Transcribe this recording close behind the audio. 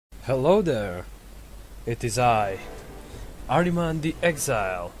Hello there, it is I, Ahriman the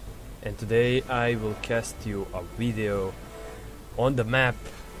Exile, and today I will cast you a video on the map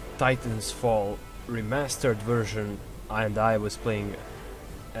Titan's Fall remastered version, and I was playing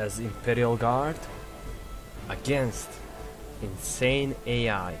as Imperial Guard against insane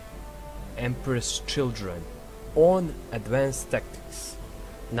AI, Empress Children on Advanced Tactics.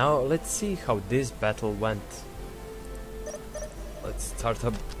 Now let's see how this battle went. Let's start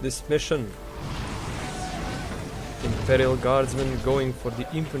up this mission. Imperial Guardsmen going for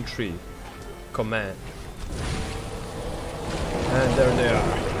the infantry command. And there they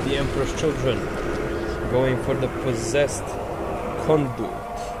are, the Emperor's Children going for the possessed conduit.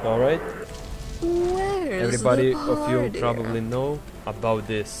 Alright? Everybody of you probably know about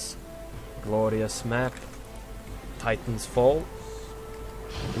this glorious map, Titan's Fall.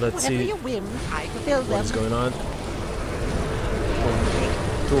 Let's see what's going on.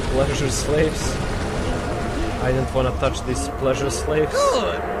 Two pleasure slaves. I don't wanna touch these pleasure slaves.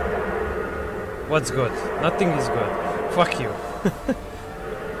 Good. What's good? Nothing is good. Fuck you.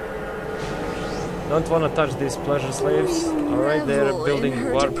 Don't wanna touch these pleasure slaves. Alright, they're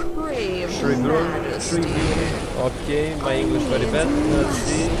building warp tribune. Okay, my English very bad. Let's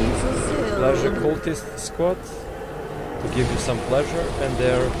see. Pleasure cultist squad to give you some pleasure, and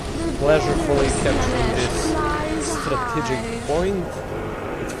they're pleasurefully capturing this strategic point.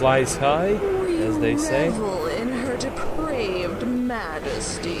 It flies high, as they say. In her depraved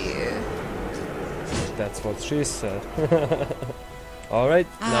majesty. That's what she said. Alright,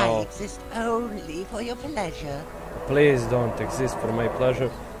 now... I exist only for your pleasure. Please don't exist for my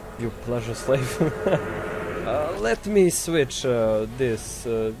pleasure, you pleasure slave. Let me switch this.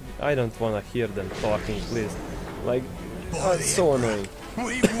 I don't wanna hear them talking, please. Like, it's so annoying.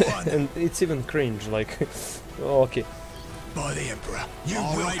 And it's even cringe, like... Okay. By the Emperor. You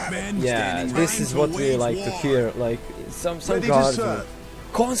right, man. Yeah, this is what we like to hear. Like some guardsmen,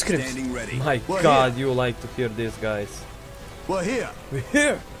 conscripts. My God, you like to hear these guys. We're here. We're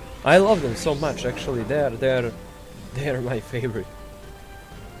here. I love them so much. Actually, they're my favorite.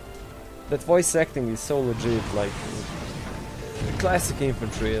 That voice acting is so legit. Like classic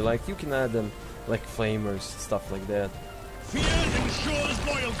infantry. Like you can add them like flamers, stuff like that.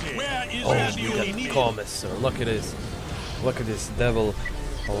 Oh, we got the commissar. Look at this. Look at this devil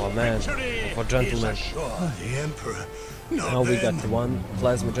of a man, of a gentleman. The Emperor. Now we got one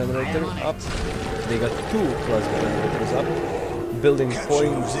plasma generator up. They got two plasma generators up. Building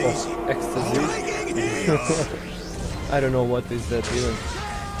points of ecstasy. I don't know what is that even.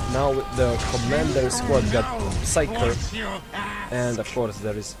 Now the commander squad got Psyker. And of course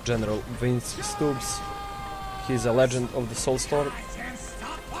there is General Vince Stubbs. He's a legend of the Soulstorm.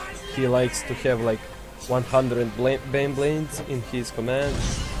 He likes to have like 100 Bane Blades in his command,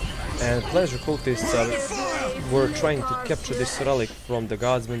 and pleasure cultists were trying to capture this relic from the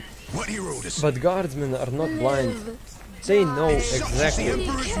guardsmen, but guardsmen are not blind. They know exactly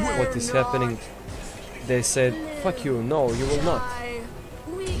what is happening. They said, fuck you, no, you will not.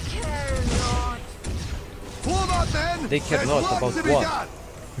 They care not about what.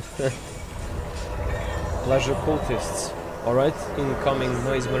 Pleasure cultists. Alright, incoming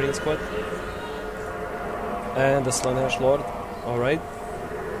Noise Marine squad. And the Slanesh Lord, alright.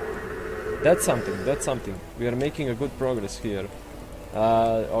 That's something. We are making a good progress here.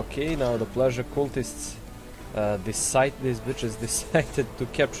 Okay, now the pleasure cultists these bitches decided to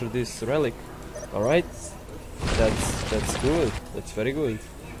capture this relic. Alright. That's good. That's very good.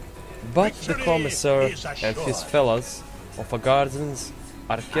 But the commissar and his fellas of a guardsmen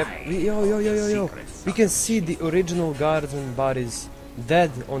are kept. Yo. We can see the original guardsmen bodies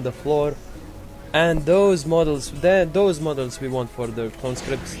dead on the floor. And those models we want for the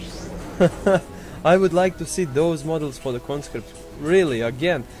conscripts. I would like to see those models for the conscripts, really,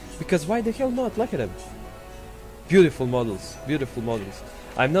 again. Because why the hell not? Look at them. Beautiful models, beautiful models.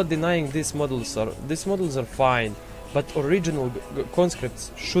 I'm not denying these models are fine, but original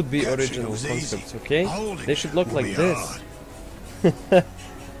conscripts should be original conscripts, okay? They should look like this.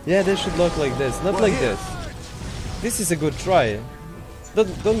 Yeah, they should look like this, not like this. This is a good try.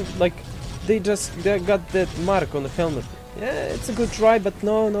 Don't like. They got that mark on the helmet. Yeah, it's a good try, but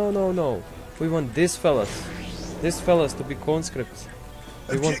no. We want these fellas to be conscripts.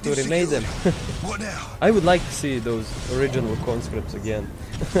 We want to remake them. I would like to see those original conscripts again.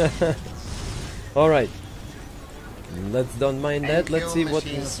 Alright. Let's don't mind that. Let's see what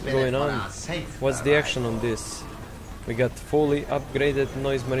is going on. What's the action on this? We got fully upgraded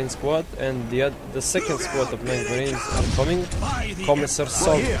Noise Marine squad, and the second squad of Noise Marines are coming. Commissar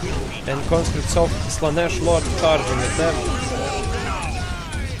Soft and Conscript Soft, Slanesh Lord charging at them.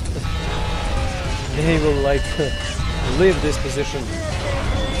 they will like leave this position.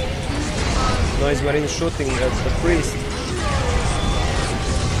 Noise Marine shooting at the priest.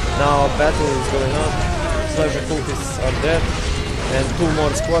 Now a battle is going on. Pleasure cultists are dead. And 2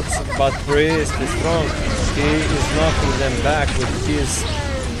 more squads, but priest is strong. He is knocking them back with his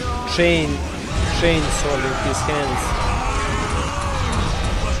chainsaw in his hands.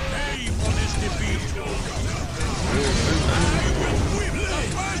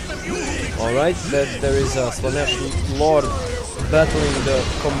 Alright, there is a Slanesh Lord battling the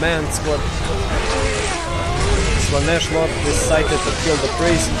command squad. Slanesh Lord decided to kill the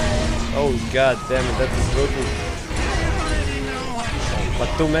priest. Oh god damn it, that is brutal. But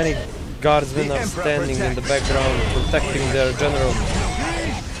too many guardsmen are standing in the background protecting their general.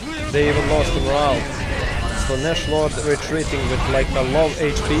 They even lost morale. Slanesh Lord retreating with like a low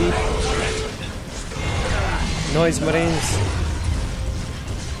HP. Noise Marines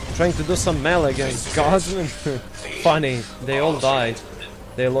trying to do some melee against guardsmen. Funny, they all died.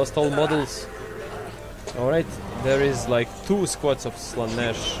 They lost all models. Alright, there is like 2 squads of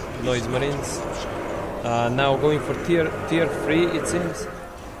Slanesh Noise Marines. Now going for tier 3 it seems.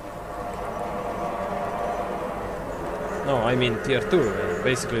 No, I mean tier 2.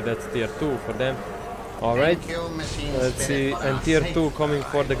 Basically that's tier 2 for them. Alright, let's see, and tier 2 coming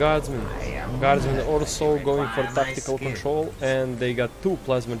for the guardsmen. Guardsmen also going for tactical control, and they got 2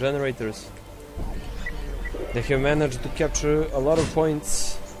 plasma generators. They have managed to capture a lot of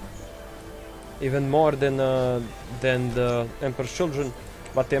points, even more than the Emperor's Children,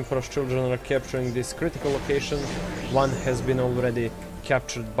 but the Emperor's Children are capturing this critical location. One has been already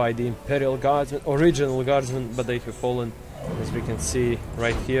captured by the Imperial Guardsmen, original Guardsmen, but they have fallen, as we can see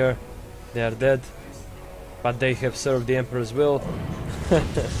right here. They are dead, but they have served the Emperor's will.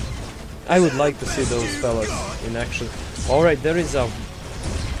 I would like to see those fellas in action. Alright, there is a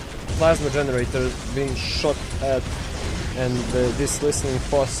plasma generator being shot at, and this listening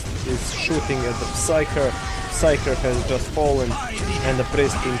post is shooting at the Psyker. Psyker has just fallen, and the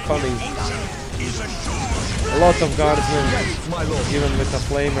priest incoming. A lot of guardsmen, even with a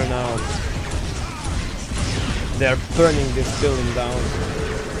flamer now. They are burning this building down.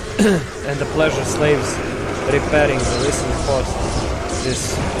 And the pleasure slaves repairing the listening post.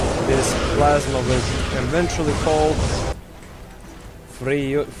 This plasma will eventually fall.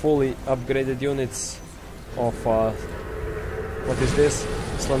 3 fully upgraded units of what is this?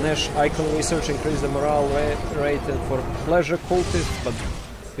 Slanesh Icon Research increase the morale rate for pleasure cultists, but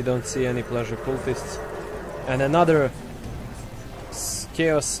we don't see any pleasure cultists. And another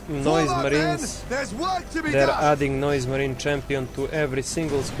Chaos Noise Marines. They're adding Noise Marine champion to every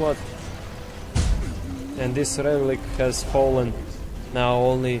single squad. And this relic has fallen. Now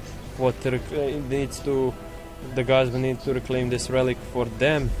only what needs to, the guardsmen need to reclaim this relic for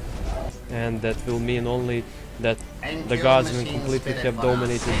them, and that will mean only that the guardsmen completely have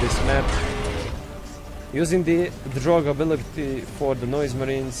dominated this map. Using the drug ability for the Noise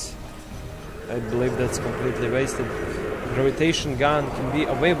Marines, I believe that's completely wasted. Gravitation gun can be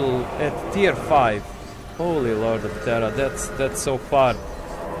available at tier 5. Holy Lord of Terra, that's so far.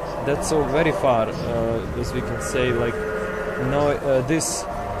 That's so very far, as we can say. Like, no, this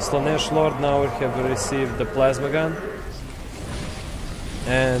Slanesh Lord now have received the plasma gun,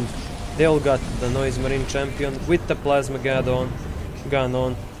 and they all got the Noise Marine champion with the plasma gun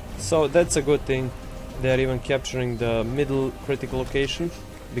on. So that's a good thing. They are even capturing the middle critical location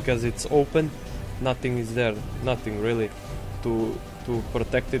because it's open. Nothing is there, nothing really to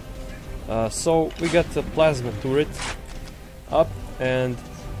protect it. So we got the plasma turret up and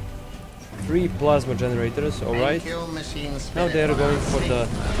 3 plasma generators. Alright, now they are going for the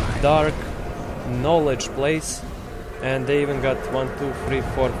dark knowledge place, and they even got 1, 2, 3,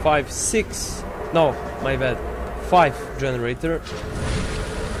 4, 5, 6. No, my bad. 5 generator.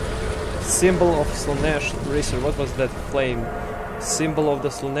 Symbol of Slanesh Research. What was that flame? Symbol of the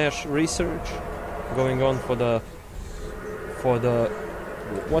Slanesh Research. Going on for the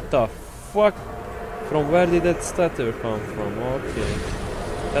what the fuck? From where did that stutter come from? Okay,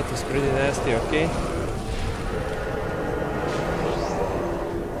 that was pretty nasty. Okay,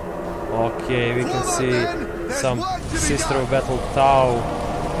 we can see some Sister of Battle Tau,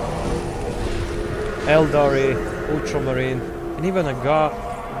 Eldari, Ultramarine, and even a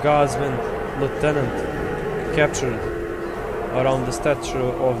Guardsman Lieutenant captured around the statue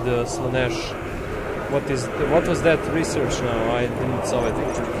of the Slanesh. What was that research now? I didn't saw it.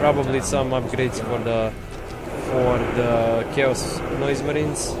 Probably some upgrades for the Chaos Noise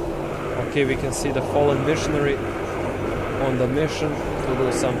Marines. Okay, we can see the fallen missionary on the mission to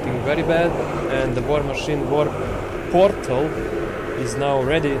do something very bad, and the War Machine War Portal is now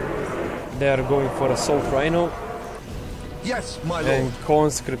ready They are going for Assault Rhino. Yes, my And lord.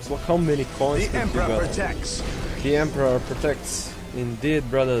 conscripts. Look how many The conscripts you Emperor got. protects. The Emperor protects. Indeed,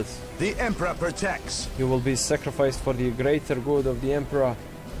 brothers. The Emperor protects. You will be sacrificed for the greater good of the Emperor.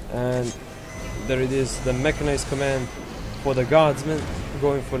 And there it is, the mechanized command for the guardsmen,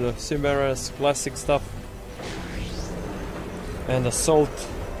 going for the Chimeras, classic stuff. And assault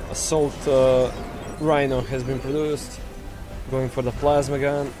Rhino has been produced, going for the plasma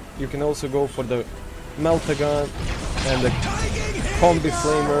gun. You can also go for the melta gun and the combi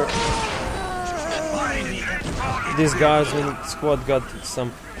flamer. This guardsman squad got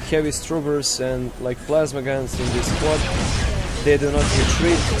some heavy troopers and like plasma guns in this squad. They do not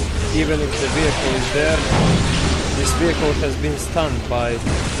retreat even if the vehicle is there. This vehicle has been stunned by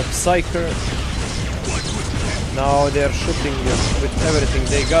the Psyker. Now they are shooting with everything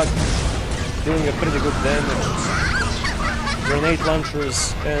they got, doing a pretty good damage. Grenade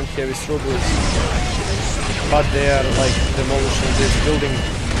launchers and heavy troopers, but they are like demolishing this building,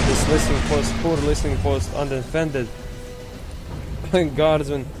 this listening post, poor listening post, undefended.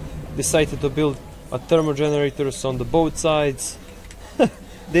 Guardsmen decided to build a thermogenerators on the both sides.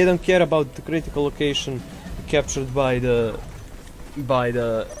 They don't care about the critical location captured by the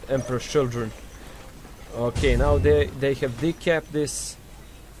Emperor's children. Okay, now they have decapped this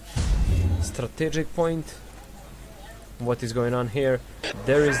strategic point. What is going on here?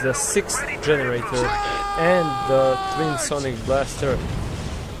 There is the 6th generator and the twin sonic blaster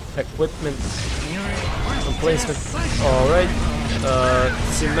equipment and placement. Alright,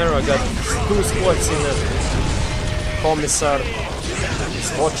 Chimera got 2 squads in it. Commissar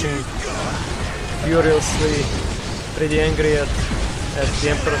is watching furiously, pretty angry at the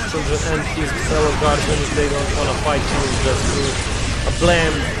Emperor's children and his fellow guardsmen. If they don't want to fight you, just do a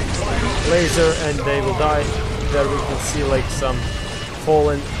blam laser and they will die. There we can see like some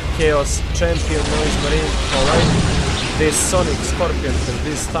fallen Chaos champion Noise Marine. Alright, this Sonic Scorpion has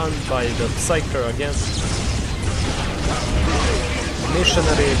been stunned by the Psyker again.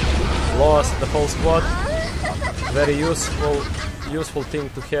 Missionary lost the whole squad. Very useful thing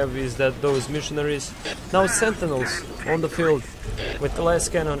to have is that those missionaries. Now Sentinels on the field with the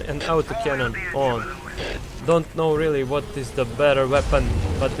last cannon and auto cannon on. Don't know really what is the better weapon,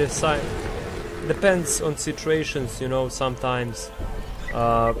 but this side depends on situations, you know. Sometimes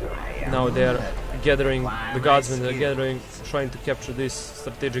now they're gathering, the guardsmen are gathering, trying to capture this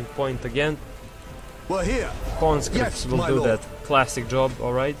strategic point again. We're here. Conscripts will do that. Classic job,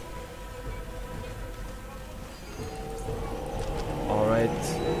 alright. Alright.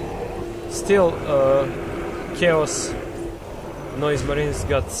 Still, Chaos Noise Marines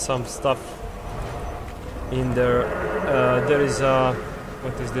got some stuff in there. There is a,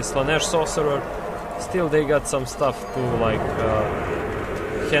 what is this, Slanesh Sorcerer. Still they got some stuff to like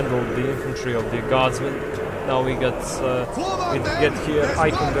handle the infantry of the guardsmen. Now we get here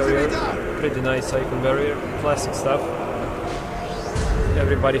icon barrier, pretty nice icon barrier, classic stuff.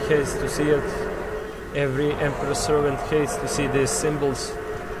 Everybody hates to see it. Every Emperor servant hates to see these symbols.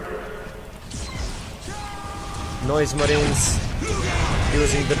 Noise Marines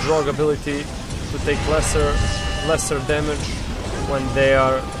using the drog ability to take lesser damage when they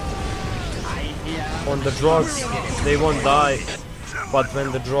are on the drugs. They won't die, but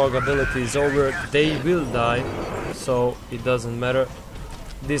when the drug ability is over, they will die. So it doesn't matter.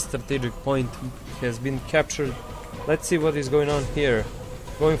 This strategic point has been captured. Let's see what is going on here.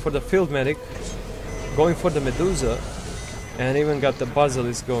 Going for the field medic, going for the Medusa, and even got the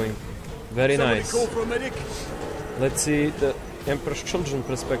Basilisk going. Very nice. Let's see the Emperor's Children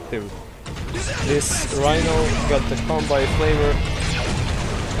perspective. This Rhino got the Combi Flamer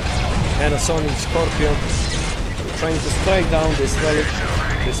and a Sonic Scorpion, trying to strike down this relic,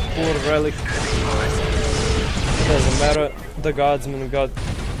 this poor relic. It doesn't matter. The guardsmen got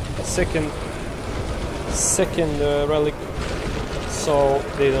a second relic, so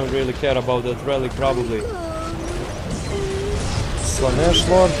they don't really care about that relic probably. Slanesh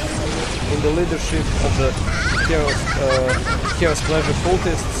Lord in the leadership of the Chaos Pleasure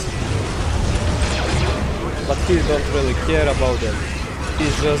cultists, but he don't really care about them.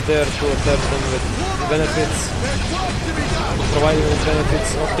 He's just there to attach them with benefits, to provide them with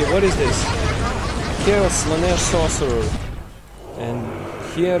benefits. Okay, what is this? Chaos Slanesh Sorcerer. And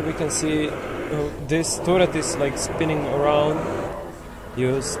here we can see this turret is like spinning around.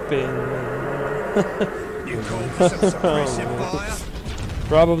 You spin. You call for some suppressive fire?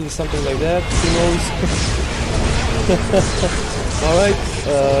 Probably something like that, who knows. Alright,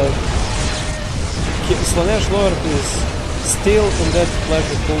 Slanesh Lord is still in that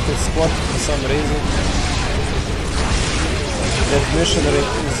Pleasure Cultist squad for some reason. That missionary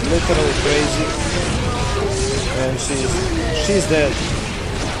is literally crazy. And she's dead.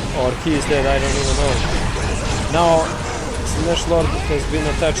 Or he is dead, I don't even know. Now, Slanesh Lord has been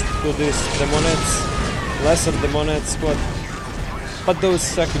attached to this Demonettes, lesser Demonette squad. But those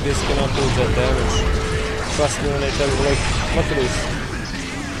Succubus cannot do that damage. Trust me when I tell you, like, look at this.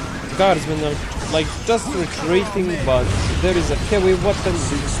 Guardsmen are, like, just retreating, but there is a heavy weapon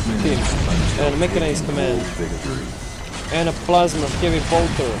team, and mechanized command, and a plasma heavy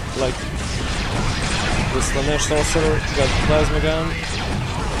bolter, like, the Slanesh Sorcerer got plasma gun.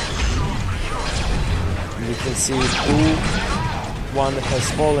 You can see two, one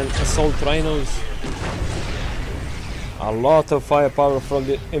has fallen assault rhinos. A lot of firepower from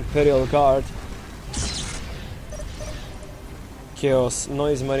the Imperial Guard. Chaos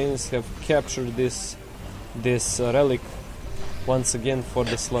Noise Marines have captured this relic once again for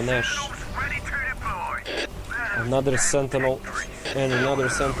the Slanesh. Another Sentinel and another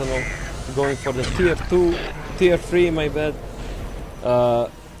Sentinel going for the tier 2, tier 3, my bad.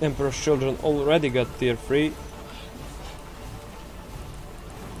 Emperor's Children already got tier 3.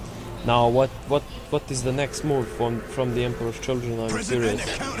 Now what is the next move from the Emperor's Children? I'm curious.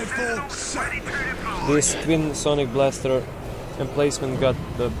 This Twin Sonic Blaster emplacement got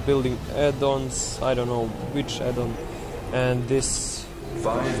the building add-ons, I don't know which add-on, and this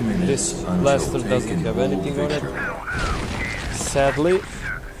blaster doesn't have anything on it, sadly.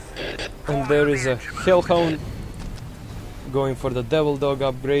 And there is a Hellhound going for the Devil Dog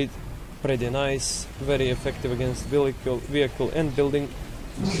upgrade, pretty nice, very effective against vehicle and building.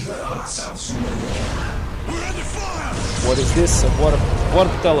 What is this? A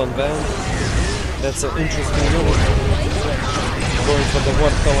Warp Talon band. That's an interesting unit. Going for the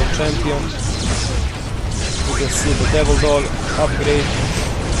Warp Talon champion. You can see the Devil Dog upgrade.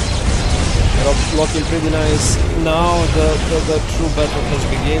 Looking pretty nice. Now the true battle has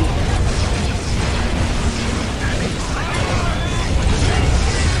begun.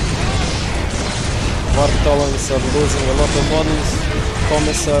 Warp Talons are losing a lot of models.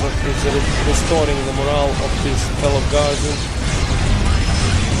 Commissar is restoring the morale of his fellow guardian.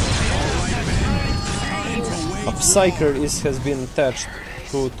 A Psyker has been attached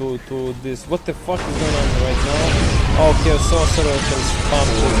to this. What the fuck is going on right now? Okay, Sorcerer has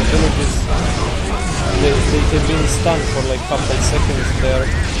pumped his abilities. They have been stunned for like couple seconds there.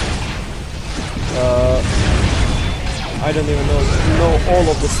 I don't even know all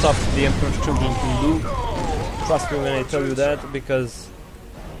of the stuff the Emperor's Children can do. Trust me when I tell you that, because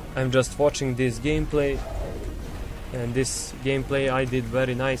I'm just watching this gameplay, and this gameplay I did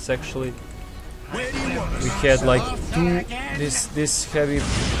very nice actually. We had like two. This heavy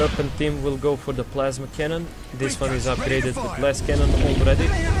weapon team will go for the plasma cannon. This one is upgraded with less cannon already.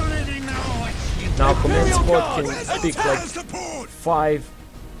 Now command squad can pick like 5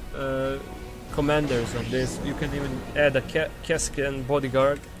 commanders of this. You can even add a Cascan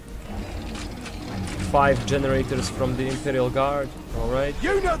bodyguard. 5 generators from the Imperial Guard. Alright.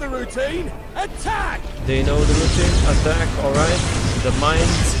 You know the routine. Attack! They know the routine. Attack. Alright. The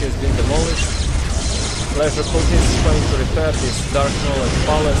mines has been demolished. Pleasure Cultist is trying to repair this Dark Knowledge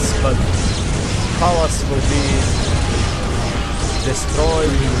Palace, but Palace will be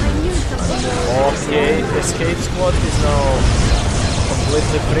destroyed. Okay, Escape Squad is now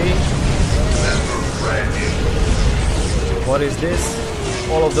completely free. What is this?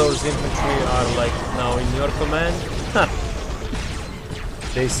 All of those infantry are like now in your command.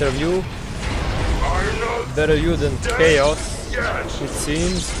 They serve you. Better you than Chaos, it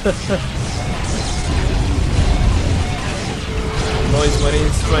seems. Noise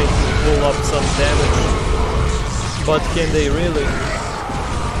Marines trying to pull up some damage, but can they really?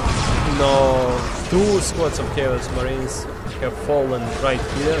 No, 2 squads of Chaos Marines have fallen right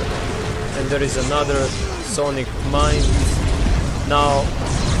here, and there is another Sonic Mine. Now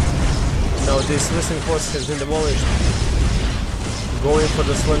this listening force has been demolished. Going for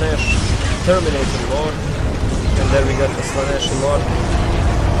the Slanesh Terminator Lord, and there we got the Slanesh Lord.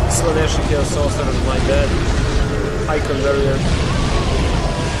 Slanesh Chaos Sorcerer, my bad. Icon Warrior.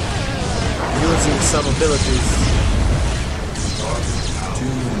 Using some abilities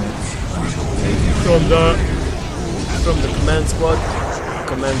from the command squad.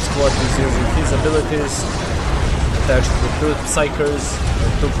 Command squad is using his abilities attached to 2 Psychers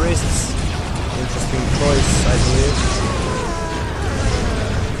and 2 Priests. Interesting choice, I believe.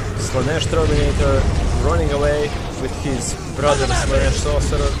 Slanesh Terminator running away with his brother Slanesh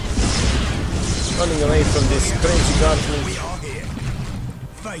Sorcerer. Running away from this crazy guardsmen.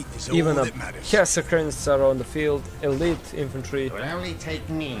 Even a Cassacrans are on the field, elite infantry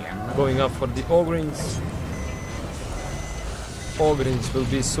going up for the Ogrins. Ogrins will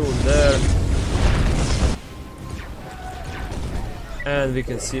be soon there. And we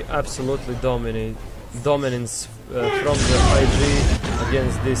can see absolutely dominance from the IG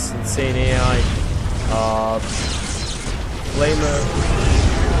against this insane AI.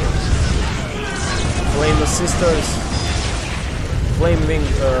 Flamer sisters, Flamewing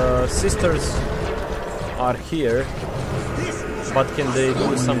sisters are here, but can they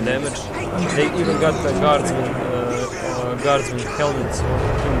do some damage? They even got the guardsman helmets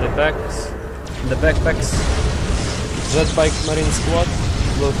in the backpacks. Jetbike Marine Squad,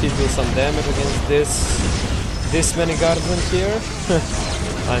 will he do some damage against this many guardsmen here?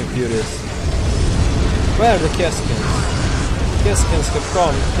 I'm curious. Where are the Keskins? Keskins have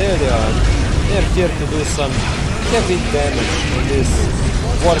come, there they are. They're here to do some heavy damage on these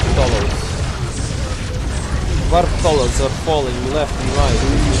warp tolls. Warp tolls are falling left and right.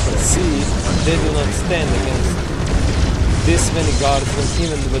 As you can see, they do not stand against this many guardsmen,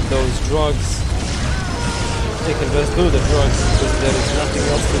 even with those drugs. They can just do the drugs because there is nothing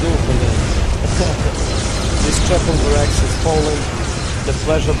else to do for them. This chapel barracks is falling. The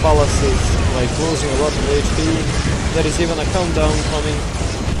pleasure palace is like losing a lot of HP. There is even a countdown coming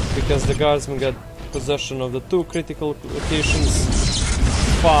because the guardsmen got possession of the 2 critical locations.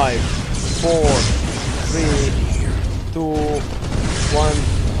 5, 4, 3, 2,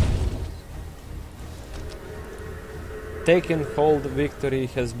 1. Taken hold victory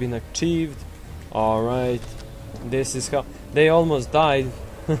has been achieved. Alright. This is how they almost died.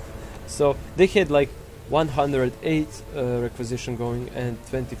 So they had like 108 requisition going and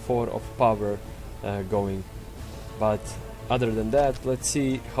 24 of power going. But other than that, let's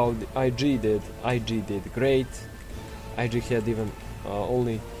see how the IG did. IG did great. IG had even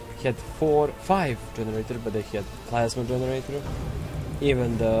only had 5 generator, but they had plasma generator.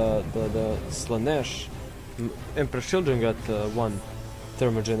 Even the Slanesh Emperor Children got 1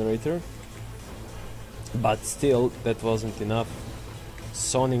 thermal generator. But still, that wasn't enough.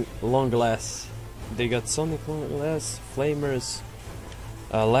 Sonic long glass. They got Sonic long glass, flamers,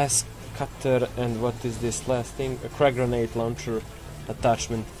 last cutter, and what is this last thing? A crack grenade launcher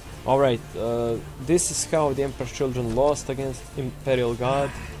attachment. Alright, this is how the Emperor's Children lost against Imperial God.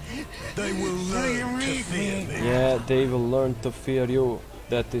 They will learn to fear me. Yeah, they will learn to fear you.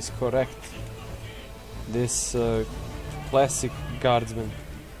 That is correct. This classic guardsman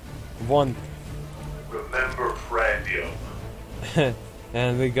won. Remember Prandium.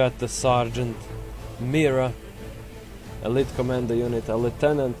 And we got the Sergeant Mira, elite commander unit, a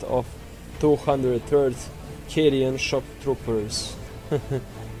lieutenant of 203rd Cadian shock troopers.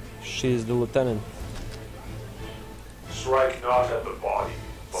 She's the lieutenant. Strike not at the body,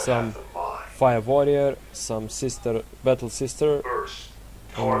 but Some at the mind. fire warrior, some battle sister, First,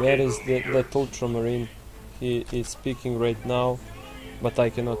 and there is target that ultramarine. He is speaking right now, but I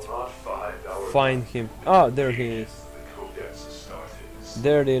cannot not find our find him. Ah, there he is. the codex started.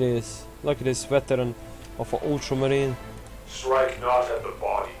 There it is. Look at this veteran of an ultramarine. Strike not at the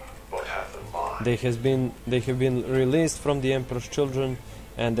body, but at the mind. They have been released from the Emperor's Children,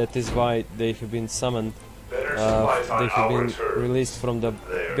 and that is why they have been summoned. Better supplies on They have our been turf. released from the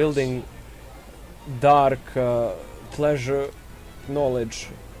Theirs. building dark pleasure knowledge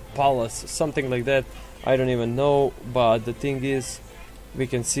palace, something like that. I don't even know, but the thing is, we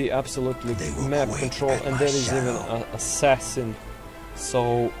can see absolutely map control, and there is even an assassin.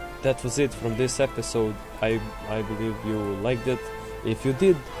 So that was it from this episode. I believe you liked it. If you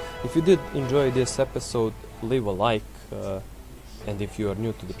did enjoy this episode, leave a like, and if you are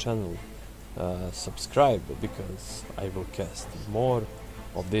new to the channel, subscribe, because I will cast more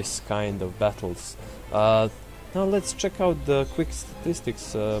of this kind of battles. Now let's check out the quick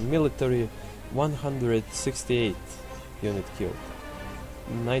statistics. Military 168 unit killed,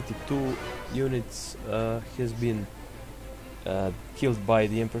 92 units has been killed by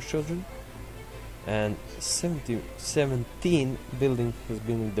the Emperor's Children, and 17 buildings has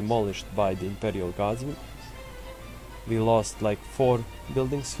been demolished by the Imperial Guardsmen. We lost like 4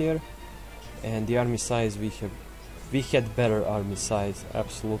 buildings here, and the army size we had better army size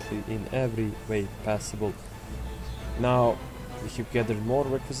absolutely in every way possible. Now we have gathered more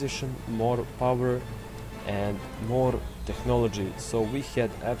requisition, more power, and more technology, so we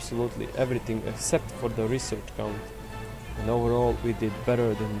had absolutely everything except for the research count, and overall we did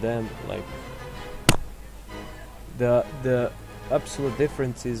better than them. Like the absolute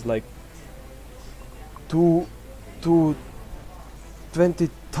difference is like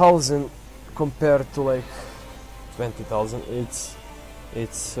 20,000 compared to like 20,000.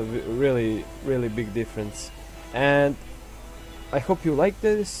 It's a really big difference, and I hope you liked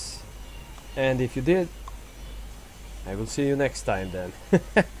this, and if you did, I will see you next time then.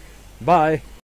 Bye!